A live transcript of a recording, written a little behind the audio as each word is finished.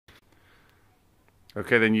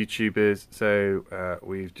Okay then, YouTubers, so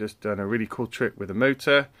we've just done a really cool trick with a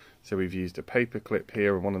motor. So we've used a paper clip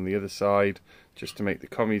here and one on the other side just to make the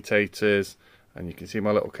commutators, and you can see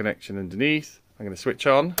my little connection underneath. I'm going to switch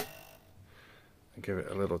on and give it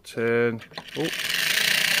a little turn. Oh, look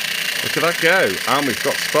at that go, and we've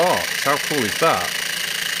got sparks. How cool is that?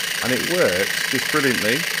 And it works just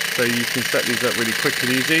brilliantly, so you can set these up really quick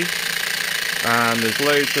and easy, and there's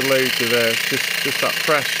loads of just that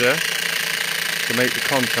pressure to make the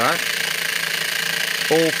contact,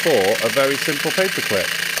 all for a very simple paperclip.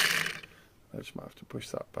 I just might have to push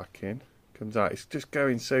that back in. Comes out. It's just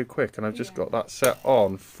going so quick, and I've just got that set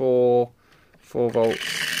on 4 volts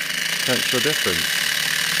potential difference.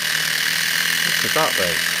 Look at that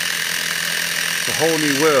though. It's a whole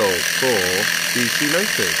new world for DC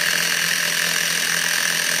motors.